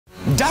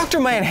Dr.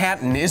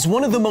 Manhattan is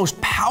one of the most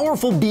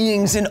powerful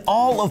beings in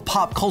all of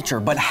pop culture,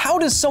 but how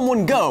does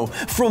someone go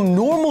from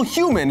normal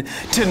human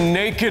to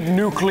naked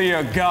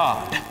nuclear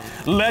god?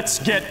 Let's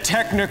get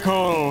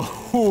technical.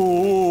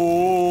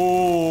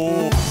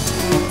 Ooh.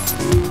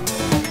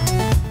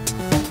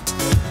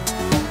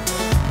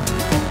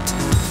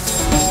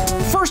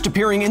 First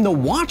appearing in the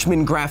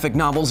Watchmen graphic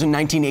novels in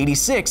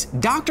 1986,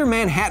 Dr.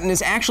 Manhattan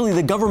is actually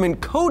the government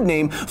code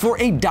name for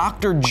a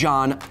Dr.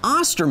 John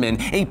Osterman,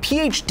 a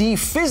PhD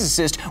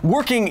physicist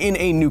working in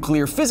a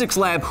nuclear physics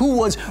lab who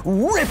was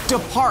ripped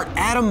apart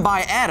atom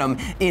by atom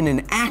in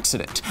an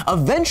accident.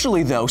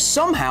 Eventually, though,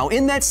 somehow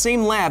in that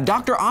same lab,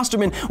 Dr.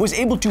 Osterman was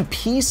able to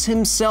piece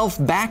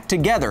himself back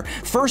together,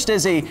 first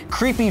as a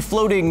creepy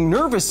floating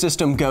nervous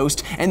system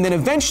ghost, and then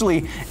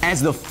eventually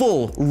as the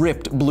full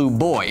ripped blue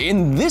boy.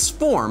 In this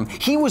form,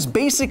 he was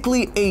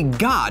basically a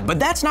god, but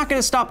that's not going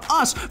to stop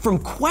us from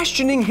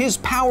questioning his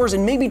powers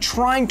and maybe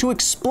trying to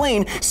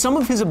explain some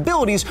of his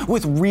abilities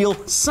with real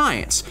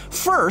science.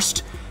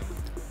 First,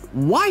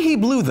 why he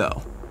blue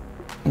though?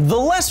 The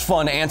less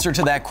fun answer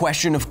to that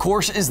question, of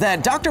course, is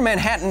that Dr.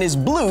 Manhattan is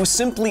blue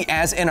simply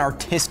as an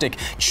artistic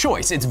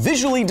choice. It's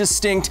visually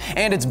distinct,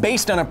 and it's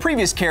based on a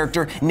previous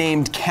character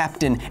named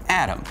Captain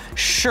Atom.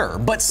 Sure,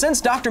 but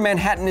since Dr.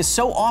 Manhattan is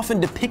so often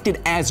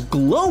depicted as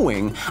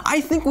glowing,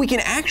 I think we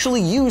can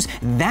actually use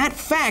that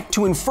fact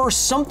to infer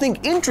something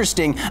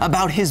interesting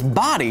about his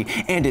body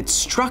and its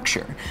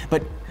structure.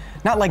 But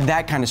not like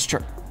that kind of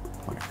structure.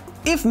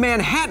 If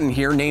Manhattan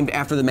here, named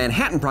after the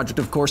Manhattan Project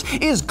of course,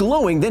 is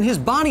glowing, then his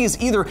body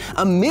is either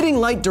emitting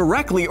light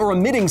directly or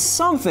emitting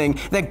something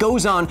that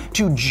goes on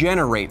to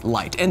generate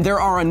light. And there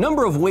are a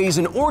number of ways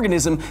an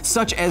organism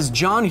such as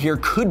John here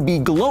could be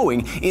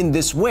glowing in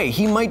this way.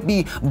 He might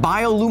be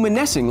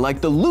bioluminescing like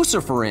the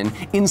luciferin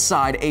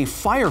inside a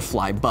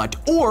firefly butt,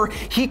 or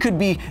he could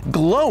be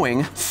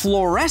glowing,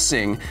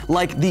 fluorescing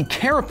like the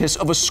carapace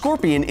of a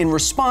scorpion in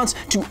response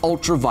to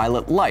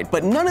ultraviolet light.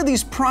 But none of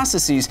these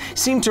processes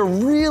seem to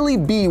really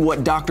be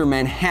what Dr.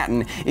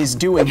 Manhattan is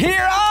doing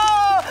here.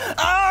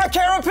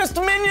 Carapace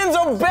minions,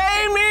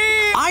 obey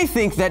me! I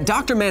think that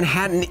Dr.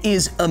 Manhattan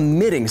is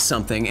emitting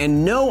something,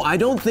 and no, I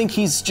don't think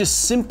he's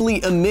just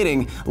simply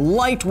emitting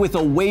light with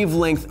a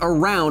wavelength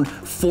around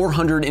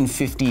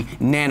 450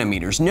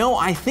 nanometers. No,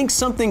 I think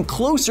something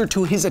closer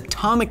to his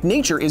atomic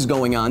nature is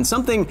going on,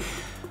 something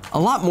a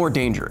lot more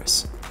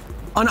dangerous.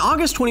 On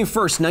August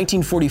 21st,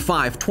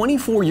 1945,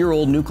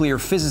 24-year-old nuclear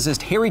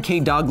physicist Harry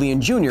K. Daghlian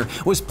Jr.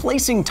 was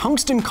placing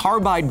tungsten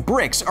carbide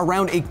bricks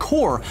around a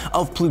core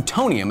of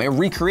plutonium, a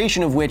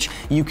recreation of which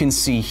you can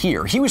see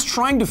here. He was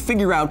trying to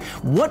figure out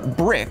what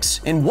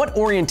bricks and what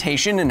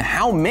orientation and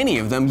how many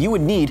of them you would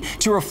need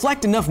to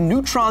reflect enough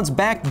neutrons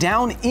back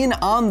down in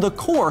on the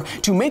core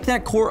to make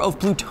that core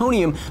of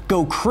plutonium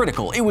go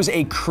critical. It was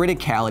a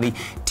criticality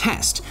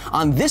test.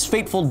 On this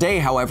fateful day,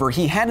 however,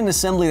 he had an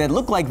assembly that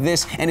looked like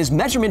this, and his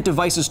measurement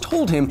devices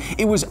told him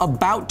it was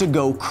about to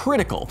go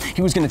critical.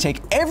 He was going to take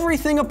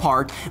everything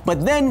apart,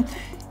 but then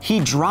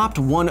he dropped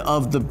one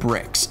of the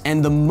bricks,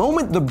 and the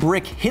moment the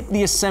brick hit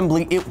the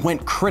assembly, it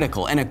went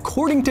critical. And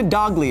according to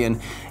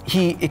Daghlian,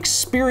 he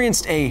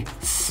experienced a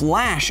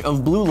flash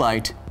of blue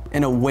light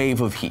and a wave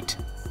of heat.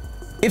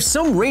 If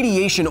some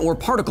radiation or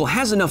particle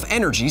has enough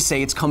energy,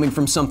 say it's coming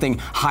from something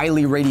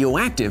highly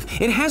radioactive,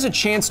 it has a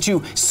chance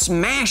to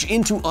smash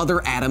into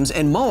other atoms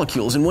and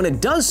molecules, and when it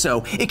does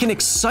so, it can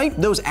excite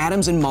those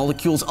atoms and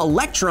molecules'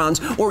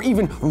 electrons, or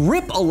even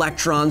rip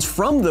electrons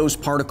from those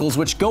particles,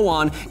 which go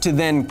on to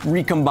then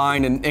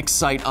recombine and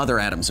excite other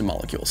atoms and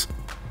molecules.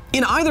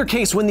 In either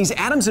case, when these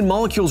atoms and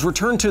molecules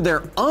return to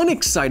their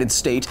unexcited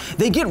state,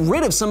 they get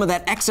rid of some of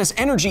that excess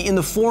energy in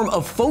the form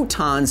of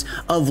photons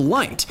of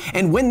light.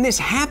 And when this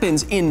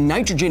happens in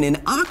nitrogen and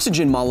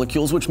oxygen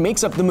molecules, which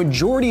makes up the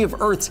majority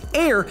of Earth's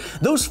air,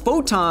 those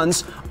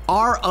photons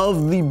are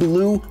of the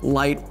blue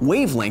light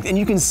wavelength. And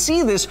you can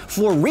see this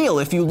for real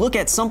if you look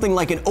at something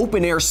like an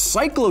open-air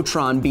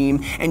cyclotron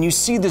beam and you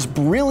see this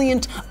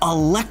brilliant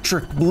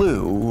electric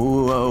blue.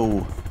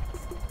 Whoa.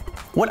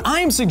 What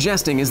I'm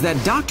suggesting is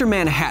that Dr.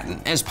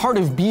 Manhattan, as part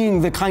of being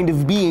the kind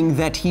of being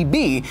that he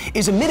be,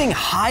 is emitting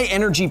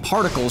high-energy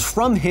particles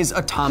from his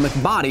atomic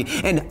body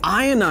and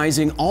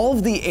ionizing all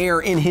of the air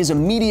in his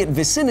immediate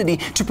vicinity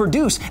to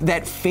produce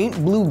that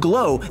faint blue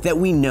glow that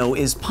we know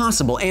is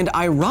possible. And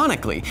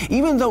ironically,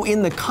 even though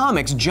in the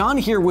comics John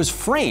here was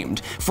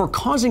framed for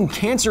causing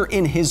cancer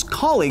in his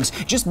colleagues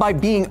just by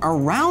being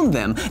around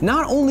them,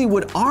 not only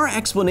would our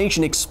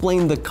explanation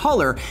explain the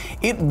color,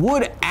 it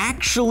would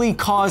actually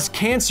cause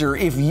cancer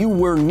if you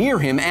were near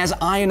him, as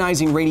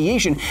ionizing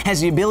radiation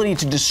has the ability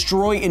to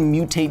destroy and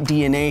mutate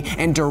DNA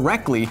and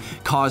directly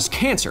cause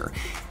cancer.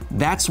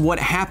 That's what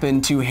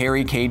happened to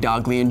Harry K.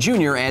 Daghlian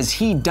Jr. as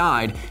he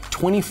died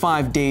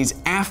 25 days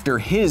after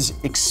his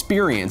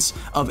experience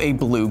of a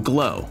blue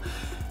glow.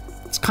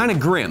 It's kind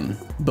of grim,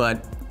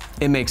 but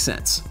it makes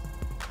sense.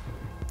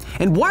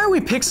 And why are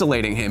we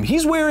pixelating him?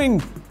 He's wearing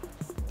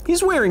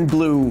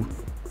blue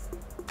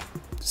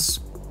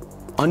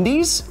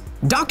undies?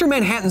 Dr.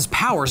 Manhattan's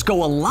powers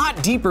go a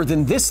lot deeper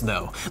than this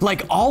though,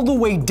 like all the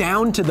way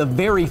down to the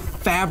very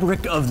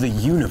fabric of the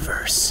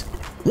universe.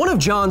 One of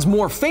John's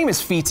more famous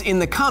feats in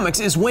the comics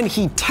is when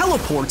he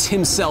teleports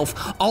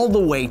himself all the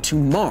way to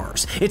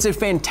Mars. It's a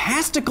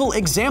fantastical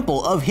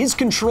example of his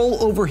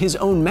control over his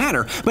own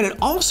matter, but it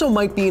also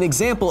might be an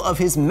example of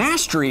his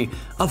mastery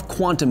of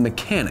quantum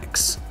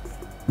mechanics.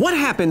 What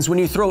happens when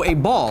you throw a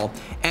ball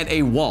at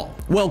a wall?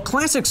 Well,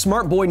 classic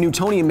smart boy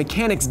Newtonian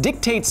mechanics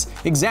dictates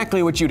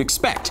exactly what you'd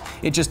expect.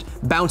 It just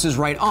bounces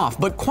right off,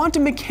 but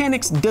quantum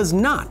mechanics does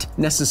not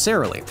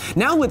necessarily.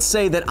 Now let's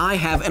say that I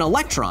have an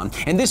electron,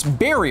 and this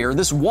barrier,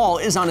 this wall,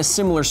 is on a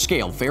similar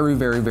scale, very,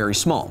 very, very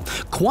small.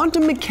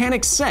 Quantum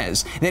mechanics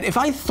says that if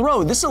I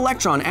throw this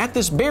electron at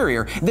this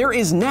barrier, there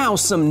is now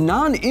some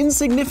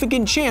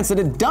non-insignificant chance that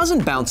it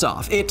doesn't bounce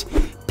off. It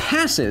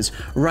passes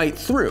right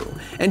through.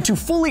 And to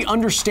fully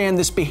understand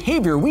this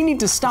behavior, we need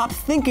to stop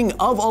thinking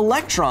of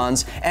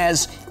electrons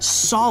as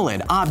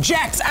solid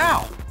objects.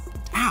 Ow!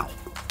 Ow.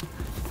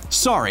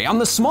 Sorry, on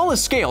the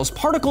smallest scales,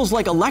 particles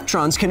like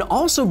electrons can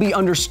also be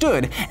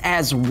understood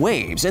as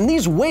waves. And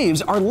these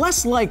waves are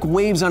less like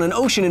waves on an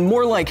ocean and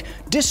more like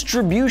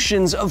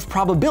distributions of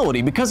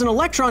probability, because an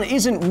electron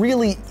isn't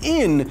really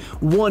in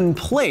one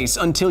place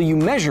until you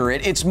measure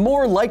it. It's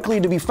more likely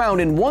to be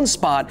found in one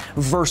spot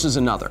versus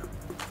another.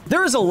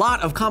 There is a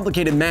lot of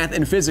complicated math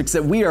and physics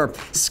that we are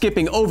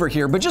skipping over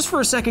here, but just for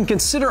a second,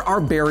 consider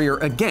our barrier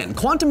again.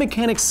 Quantum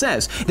mechanics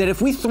says that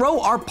if we throw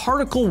our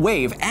particle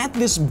wave at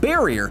this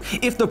barrier,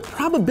 if the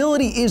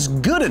probability is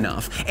good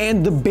enough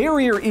and the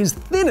barrier is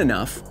thin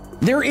enough,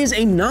 there is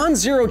a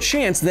non-zero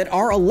chance that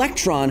our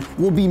electron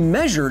will be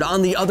measured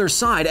on the other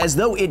side as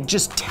though it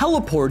just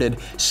teleported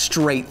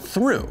straight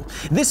through.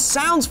 This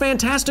sounds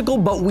fantastical,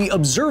 but we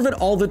observe it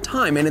all the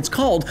time, and it's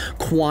called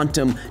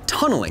quantum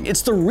tunneling.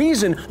 It's the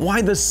reason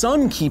why the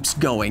sun keeps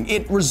going.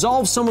 It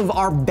resolves some of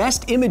our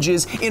best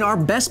images in our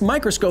best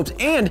microscopes,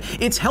 and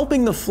it's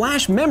helping the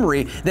flash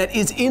memory that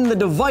is in the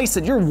device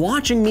that you're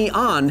watching me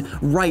on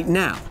right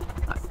now.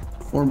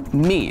 Or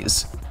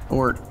me's,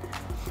 or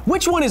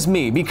which one is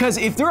me? Because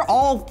if they're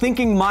all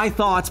thinking my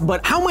thoughts,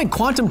 but how might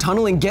quantum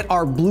tunneling get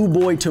our blue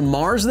boy to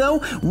Mars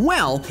though?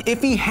 Well,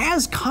 if he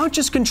has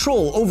conscious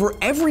control over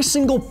every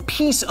single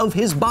piece of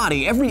his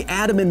body, every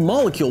atom and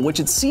molecule,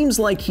 which it seems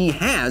like he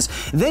has,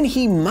 then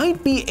he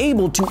might be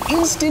able to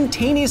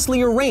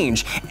instantaneously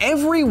arrange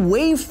every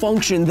wave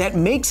function that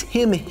makes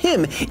him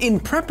him in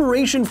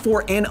preparation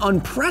for an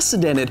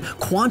unprecedented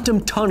quantum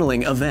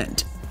tunneling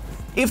event.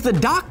 If the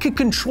doc could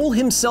control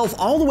himself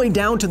all the way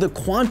down to the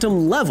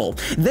quantum level,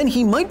 then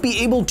he might be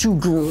able to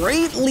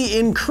greatly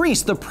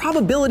increase the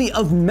probability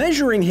of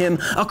measuring him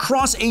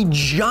across a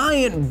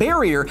giant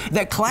barrier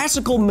that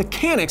classical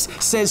mechanics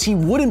says he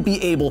wouldn't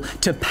be able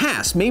to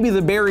pass. Maybe the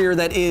barrier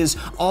that is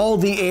all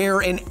the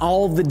air and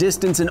all the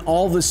distance and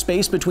all the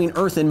space between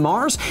Earth and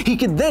Mars. He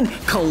could then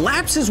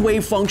collapse his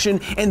wave function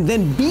and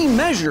then be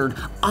measured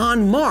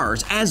on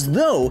Mars as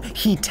though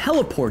he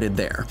teleported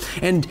there.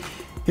 And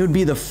it would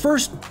be the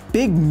first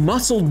big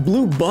muscled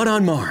blue butt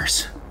on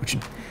Mars, which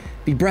would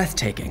be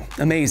breathtaking,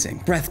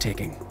 amazing,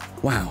 breathtaking.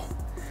 Wow.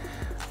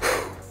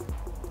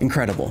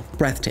 Incredible,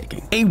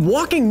 breathtaking. A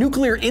walking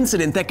nuclear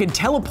incident that could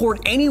teleport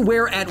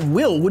anywhere at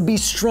will would be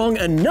strong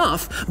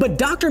enough, but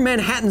Dr.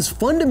 Manhattan's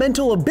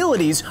fundamental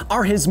abilities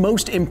are his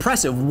most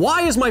impressive.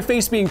 Why is my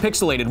face being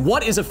pixelated?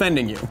 What is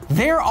offending you?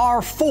 There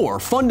are 4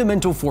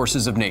 fundamental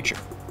forces of nature.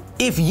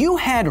 If you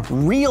had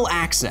real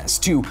access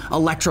to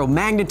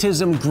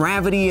electromagnetism,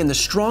 gravity, and the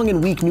strong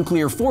and weak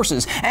nuclear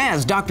forces,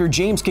 as Dr.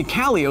 James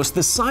Kakalios,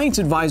 the science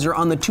advisor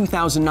on the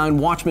 2009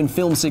 Watchmen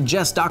film,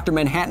 suggests Dr.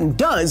 Manhattan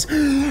does,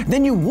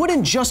 then you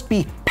wouldn't just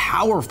be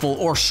powerful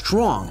or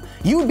strong.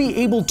 You would be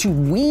able to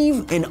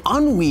weave and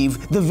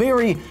unweave the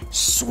very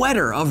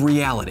sweater of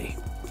reality.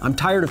 I'm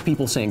tired of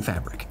people saying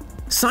fabric.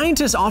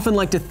 Scientists often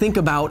like to think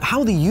about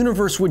how the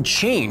universe would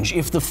change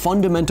if the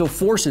fundamental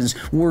forces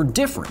were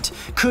different.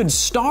 Could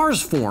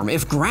stars form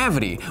if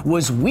gravity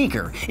was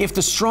weaker? If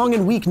the strong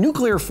and weak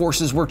nuclear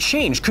forces were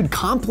changed, could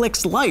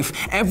complex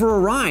life ever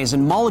arise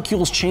and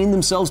molecules chain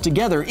themselves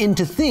together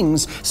into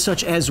things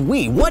such as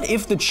we? What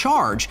if the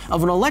charge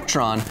of an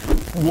electron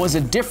was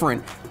a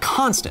different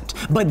constant?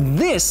 But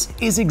this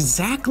is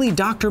exactly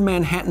Dr.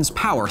 Manhattan's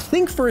power.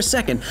 Think for a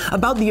second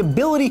about the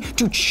ability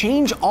to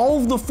change all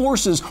of the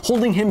forces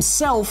holding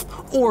himself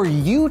or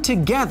you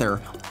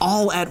together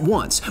all at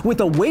once.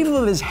 With a wave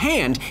of his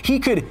hand, he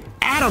could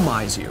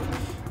atomize you.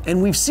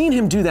 And we've seen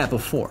him do that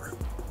before.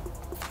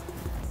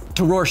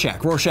 To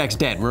Rorschach. Rorschach's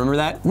dead, remember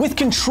that? With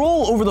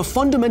control over the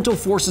fundamental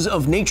forces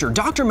of nature,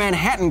 Dr.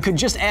 Manhattan could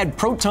just add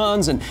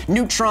protons and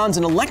neutrons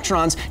and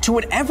electrons to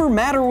whatever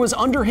matter was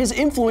under his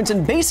influence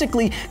and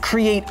basically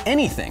create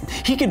anything.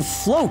 He could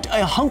float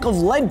a hunk of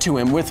lead to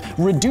him with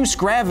reduced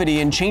gravity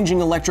and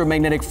changing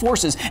electromagnetic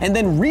forces, and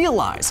then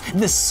realize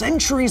the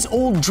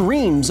centuries-old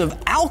dreams of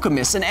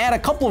alchemists and add a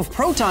couple of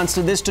protons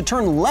to this to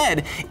turn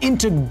lead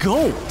into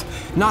gold.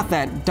 Not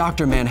that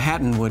Dr.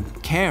 Manhattan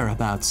would care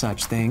about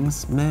such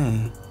things,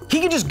 meh. He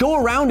could just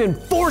go around and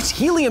force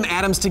helium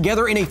atoms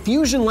together in a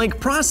fusion-like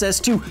process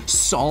to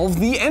solve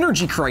the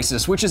energy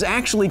crisis, which is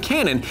actually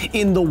canon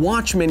in the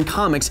Watchmen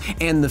comics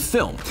and the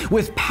film.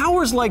 With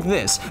powers like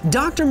this,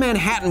 Dr.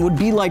 Manhattan would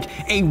be like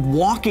a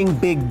walking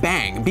Big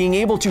Bang, being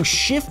able to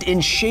shift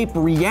and shape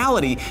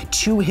reality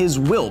to his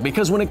will,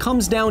 because when it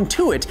comes down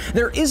to it,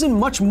 there isn't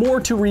much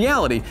more to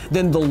reality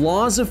than the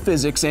laws of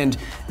physics and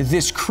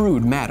this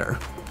crude matter.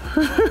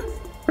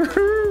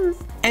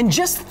 And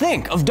just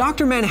think of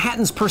Dr.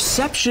 Manhattan's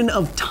perception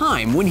of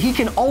time when he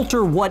can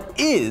alter what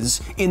is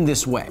in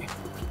this way.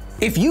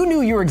 If you knew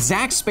your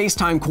exact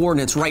space-time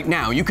coordinates right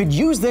now, you could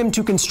use them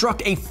to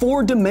construct a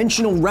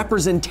four-dimensional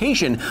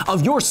representation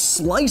of your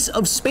slice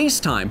of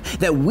space-time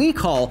that we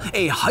call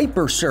a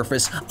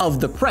hypersurface of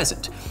the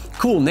present.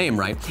 Cool name,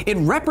 right? It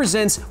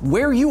represents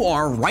where you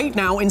are right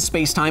now in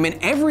space-time and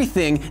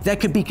everything that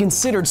could be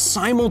considered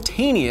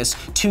simultaneous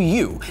to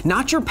you.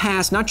 Not your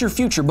past, not your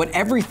future, but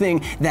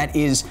everything that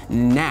is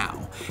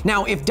now.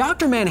 Now, if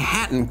Dr.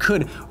 Manhattan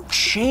could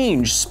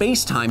change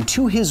space-time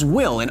to his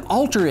will and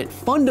alter it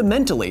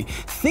fundamentally,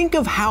 think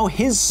of how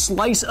his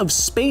slice of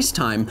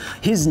space-time,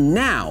 his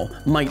now,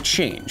 might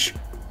change.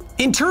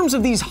 In terms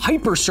of these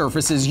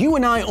hypersurfaces, you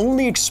and I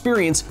only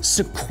experience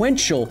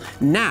sequential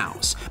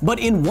nows.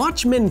 But in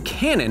Watchmen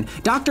canon,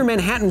 Dr.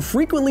 Manhattan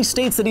frequently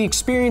states that he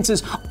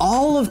experiences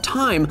all of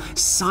time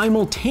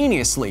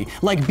simultaneously,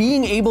 like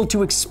being able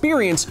to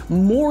experience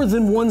more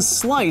than one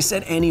slice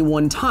at any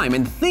one time.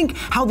 And think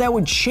how that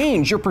would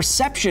change your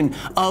perception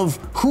of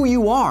who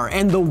you are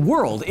and the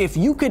world if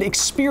you could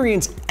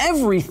experience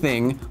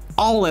everything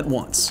all at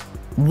once.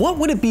 What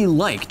would it be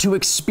like to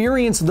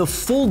experience the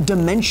full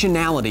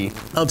dimensionality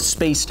of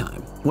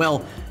space-time?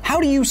 Well,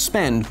 how do you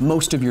spend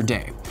most of your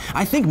day?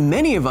 I think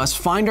many of us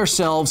find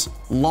ourselves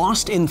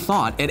lost in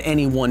thought at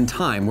any one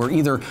time. We're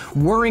either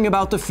worrying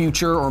about the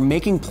future or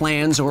making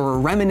plans or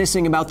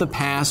reminiscing about the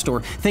past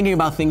or thinking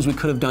about things we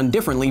could have done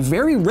differently.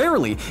 Very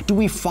rarely do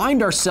we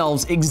find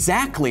ourselves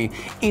exactly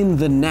in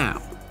the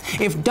now.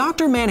 If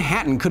Dr.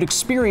 Manhattan could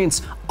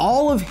experience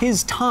all of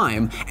his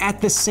time at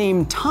the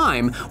same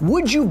time,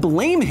 would you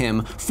blame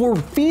him for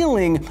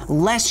feeling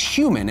less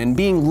human and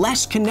being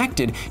less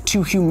connected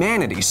to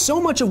humanity? So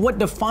much of what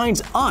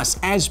defines us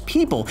as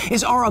people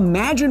is our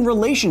imagined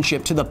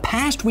relationship to the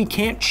past we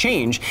can't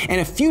change and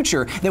a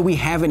future that we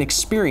haven't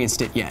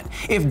experienced it yet.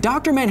 If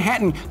Dr.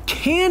 Manhattan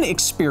can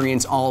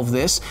experience all of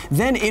this,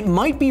 then it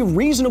might be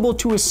reasonable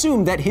to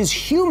assume that his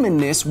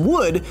humanness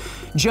would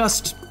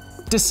just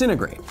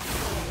disintegrate.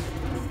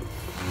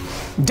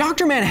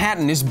 Dr.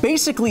 Manhattan is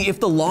basically if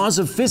the laws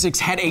of physics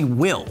had a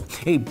will,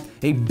 a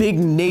big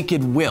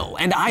naked will,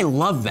 and I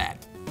love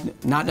that.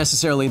 Not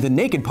necessarily the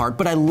naked part,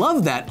 but I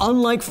love that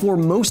unlike for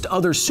most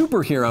other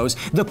superheroes,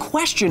 the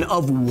question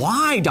of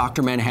why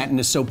Dr. Manhattan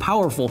is so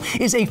powerful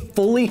is a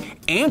fully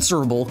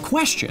answerable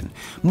question.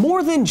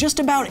 More than just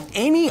about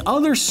any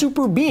other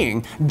super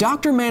being,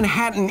 Dr.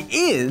 Manhattan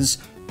is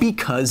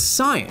because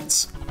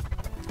science.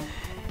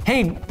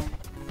 Hey,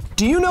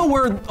 do you know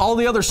where all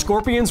the other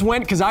scorpions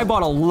went? Because I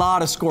bought a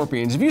lot of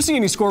scorpions. If you see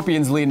any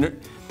scorpions leading,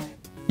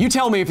 you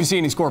tell me if you see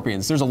any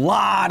scorpions. There's a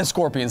lot of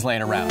scorpions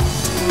laying around.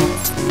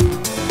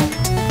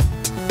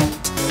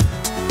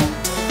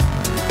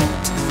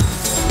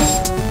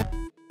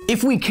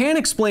 If we can't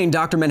explain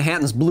Dr.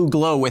 Manhattan's blue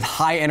glow with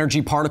high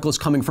energy particles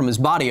coming from his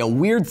body, a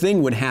weird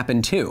thing would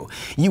happen too.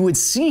 You would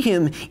see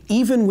him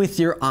even with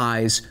your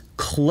eyes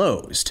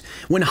closed.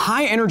 When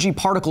high energy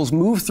particles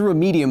move through a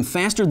medium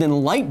faster than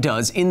light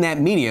does in that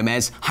medium,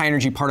 as high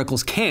energy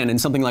particles can in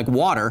something like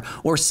water,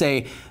 or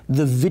say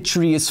the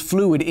vitreous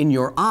fluid in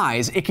your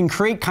eyes, it can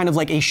create kind of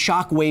like a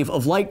shock wave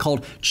of light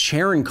called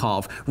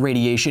Cherenkov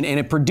radiation, and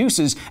it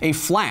produces a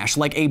flash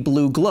like a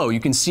blue glow. You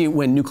can see it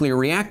when nuclear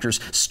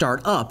reactors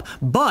start up.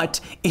 But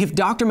if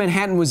Dr.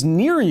 Manhattan was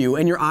near you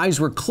and your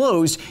eyes were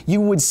closed, you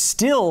would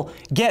still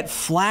get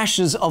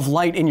flashes of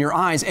light in your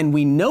eyes, and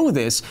we know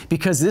this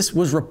because this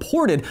was reported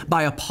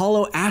by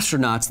Apollo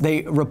astronauts.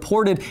 They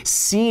reported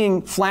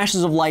seeing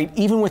flashes of light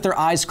even with their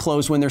eyes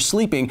closed when they're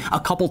sleeping a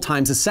couple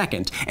times a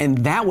second, and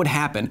that would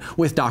happen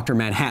with Dr.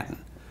 Manhattan.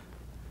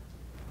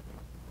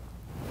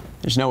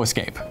 There's no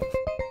escape.